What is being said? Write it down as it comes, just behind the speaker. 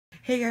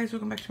Hey guys,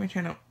 welcome back to my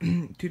channel.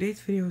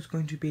 Today's video is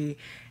going to be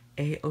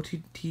a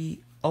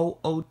OOTD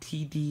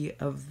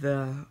of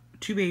the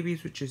two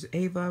babies, which is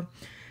Ava,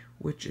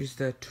 which is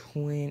the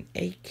twin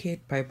A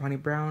kit by Bonnie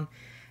Brown,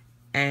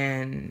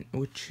 and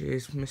which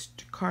is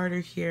Mr. Carter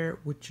here,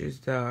 which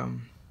is the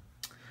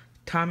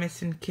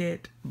Thomason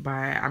kit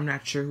by, I'm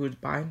not sure who it's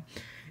by.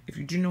 If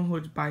you do know who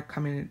it's by,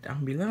 comment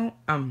down below.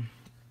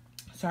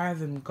 Sorry I've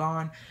been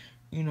gone,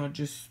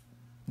 just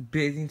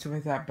busy and stuff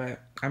like that,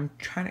 but I'm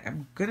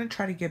gonna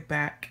try to get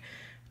back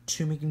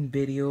to making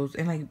videos.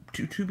 And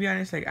to be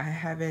honest, I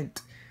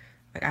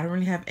don't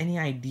really have any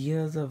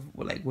ideas of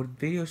what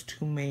videos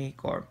to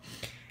make or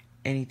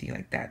anything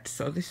like that.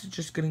 So this is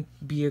just gonna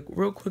be a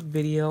real quick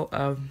video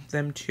of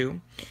them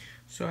two.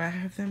 So I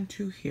have them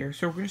two here.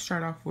 So we're gonna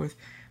start off with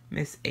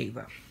Miss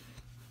Ava.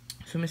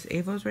 So Miss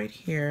Ava's right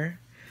here.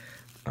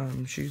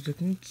 She's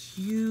looking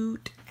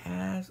cute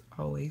as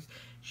always.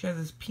 She has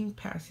this pink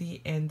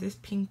passy, and this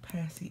pink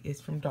passy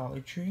is from Dollar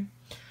Tree.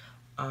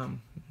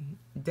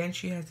 Then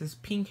she has this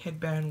pink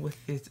headband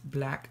with this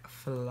black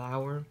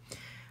flower.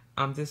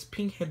 This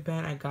pink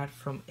headband I got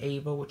from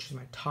Ava, which is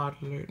my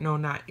toddler. No,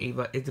 not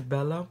Ava,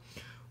 Isabella,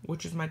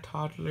 which is my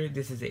toddler.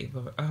 This is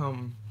Ava.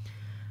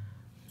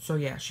 So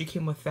yeah, she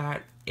came with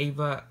that.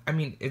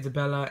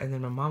 Isabella, and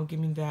then my mom gave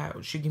me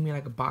that. She gave me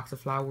like a box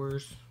of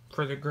flowers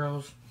for the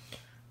girls.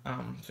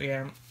 So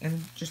yeah,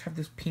 and just have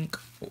this pink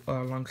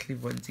long sleeve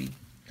onesie.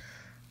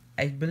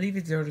 I believe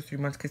it's 0 to 3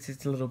 months because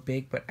it's a little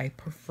big, but I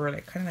prefer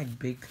kind of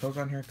big clothes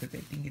on her because I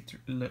think it's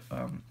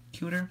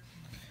cuter.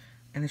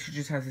 And then she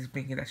just has this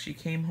blanket that she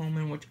came home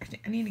in, which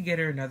I need to get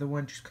her another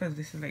one just because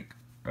this is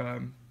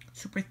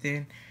super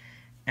thin,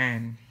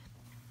 and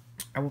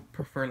I would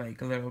prefer a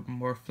little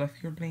more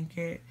fluffier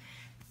blanket.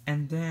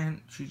 And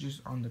then she's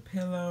just on the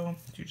pillow.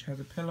 She just has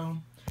a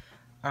pillow.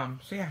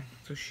 So yeah,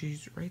 so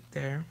she's right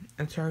there.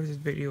 And sorry if this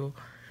video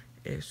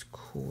is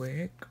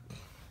quick.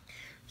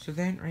 So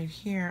then right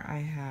here I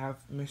have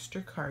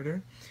Mr.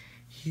 Carter.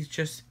 He's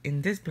just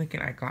in this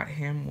blanket I got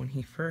him when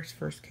he first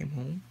came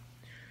home.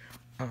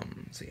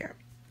 So yeah.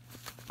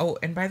 Oh,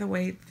 and by the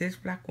way, this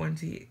black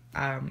onesie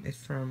is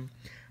from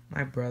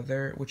my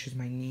brother, which is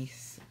my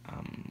niece,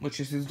 which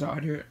is his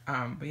daughter.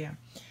 But yeah.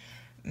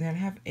 And then I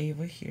have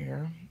Ava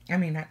here.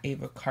 Not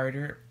Ava,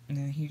 Carter. And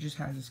then he just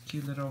has this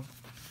cute little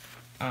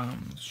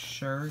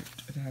shirt.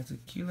 It has a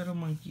cute little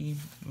monkey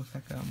with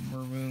a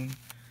maroon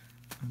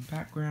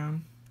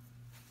background.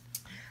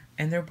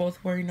 And they're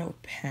both wearing no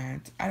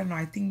pants. I don't know,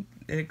 I think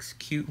it looks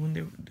cute when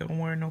they don't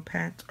wear no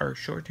pants or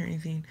shorts or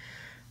anything.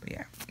 But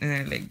yeah,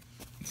 and then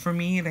for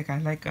me, I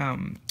like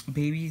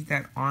babies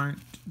that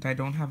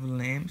don't have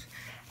limbs.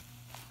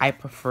 I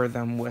prefer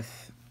them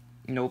with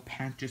no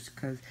pants just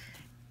because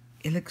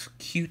it looks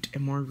cute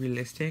and more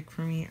realistic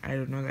for me. I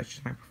don't know, that's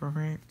just my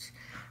preference.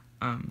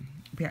 But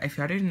yeah, if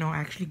y'all didn't know, I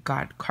actually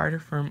got Carter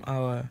from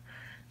a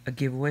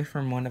giveaway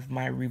from one of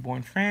my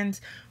Reborn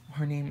friends.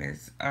 Her name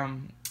is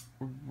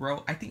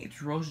I think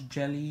it's Rose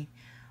Jelly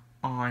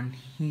on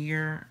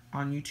here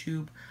on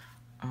YouTube,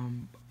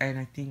 and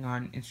I think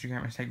on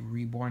Instagram it's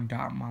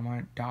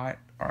reborn.mama.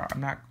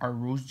 Or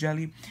Rose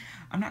Jelly.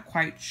 I'm not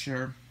quite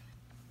sure,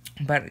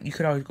 but you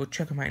could always go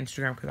check on my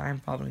Instagram because I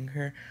am following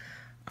her.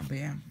 But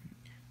yeah,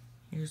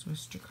 here's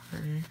Mr.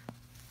 Carter,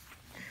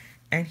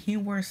 and he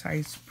wears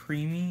size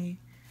preemie.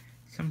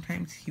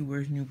 Sometimes he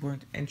wears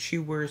newborn, and she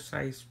wears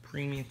size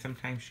preemie, and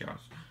sometimes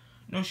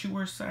she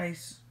wears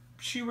size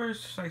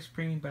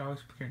preemie, but I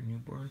always put her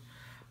newborn.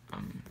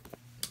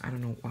 I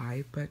don't know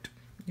why, but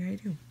yeah, I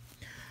do.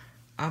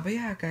 But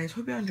yeah, guys,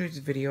 hope you enjoyed this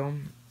video.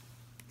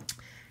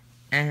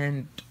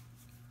 And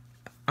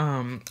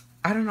I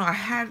don't know, I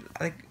had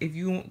if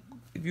you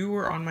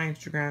were on my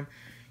Instagram,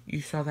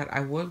 you saw that I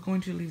was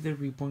going to leave the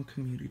Reborn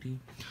community.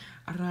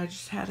 I don't know, I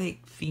just had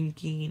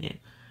thinking and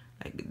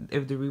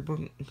if the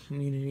Reborn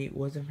community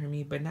wasn't for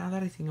me. But now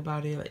that I think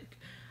about it,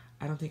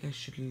 I don't think I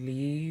should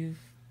leave.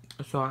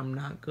 So I'm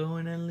not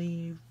going to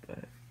leave.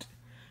 But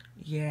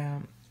yeah.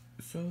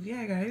 So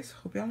yeah, guys.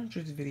 Hope y'all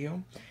enjoyed this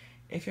video.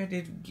 If y'all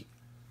did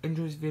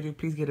enjoy this video,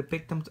 please get a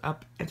big thumbs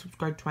up and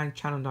subscribe to my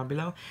channel down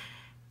below.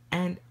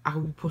 And I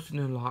will be posting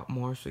a lot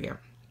more. So yeah.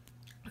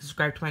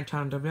 Subscribe to my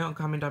channel down below and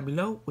comment down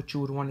below what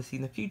you would want to see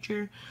in the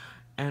future.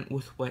 And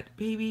with what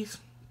babies.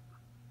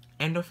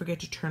 And don't forget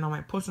to turn on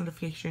my post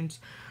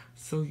notifications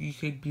so you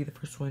could be the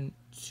first one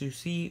to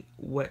see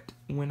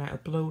when I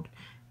upload,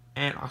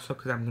 and also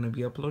because I'm gonna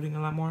be uploading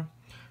a lot more.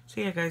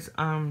 So yeah, guys,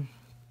 but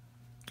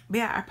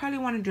yeah, I probably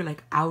want to do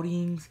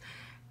outings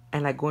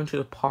and going to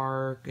the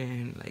park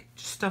and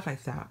just stuff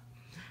like that.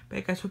 But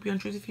yeah, guys, hope you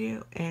enjoyed this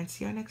video and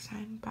see you next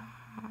time.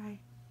 Bye.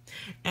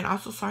 And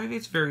also, sorry if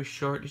it's very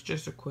short. It's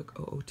just a quick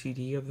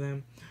OOTD of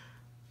them.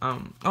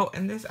 Oh,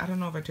 and this, I don't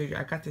know if I told you,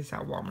 I got this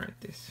at Walmart.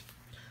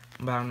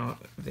 But I don't know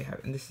if they have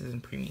it. And this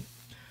isn't preemie.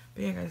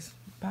 But yeah, guys.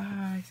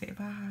 Bye. Say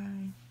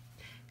bye.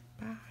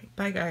 Bye.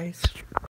 Bye, guys.